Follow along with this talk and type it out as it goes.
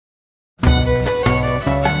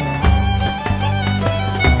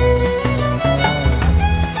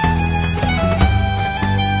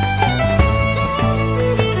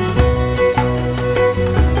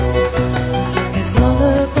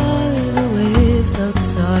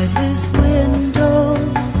outside his window.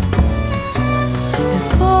 His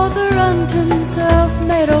father and himself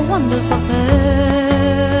made a wonderful pair.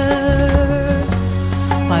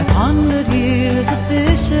 500 years of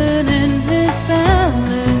fishing in his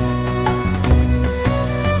family.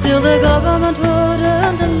 Still the government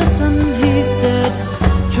wouldn't listen. He said,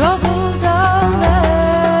 trouble down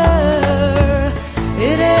there,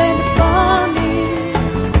 it ain't funny,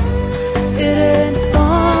 it ain't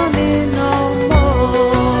funny no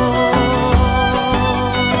more.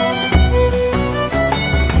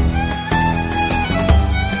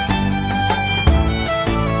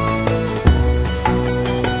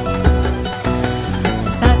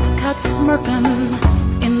 That cat smirking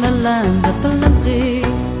in the land of plenty,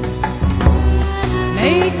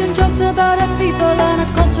 making jokes about a people and a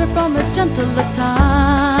culture from a gentler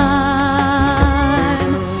time.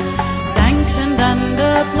 Sanctioned and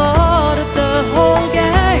applauded the whole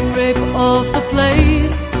gang rape of the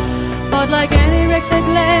place. But like any rape, they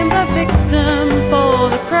blame the victim for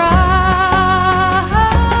the crime.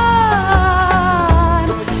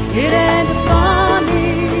 It ain't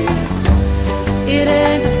funny, it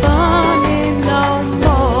ain't funny no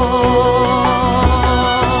more.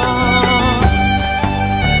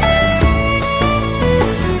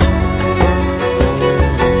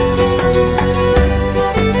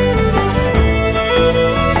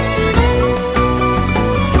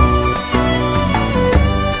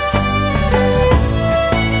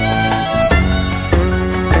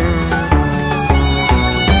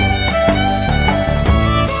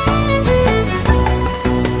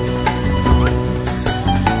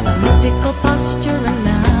 Political posturing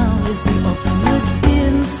now is the ultimate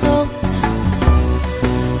insult.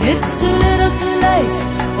 It's too little too late,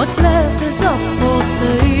 what's left is up for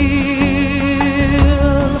sale.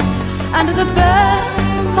 And the best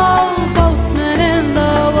small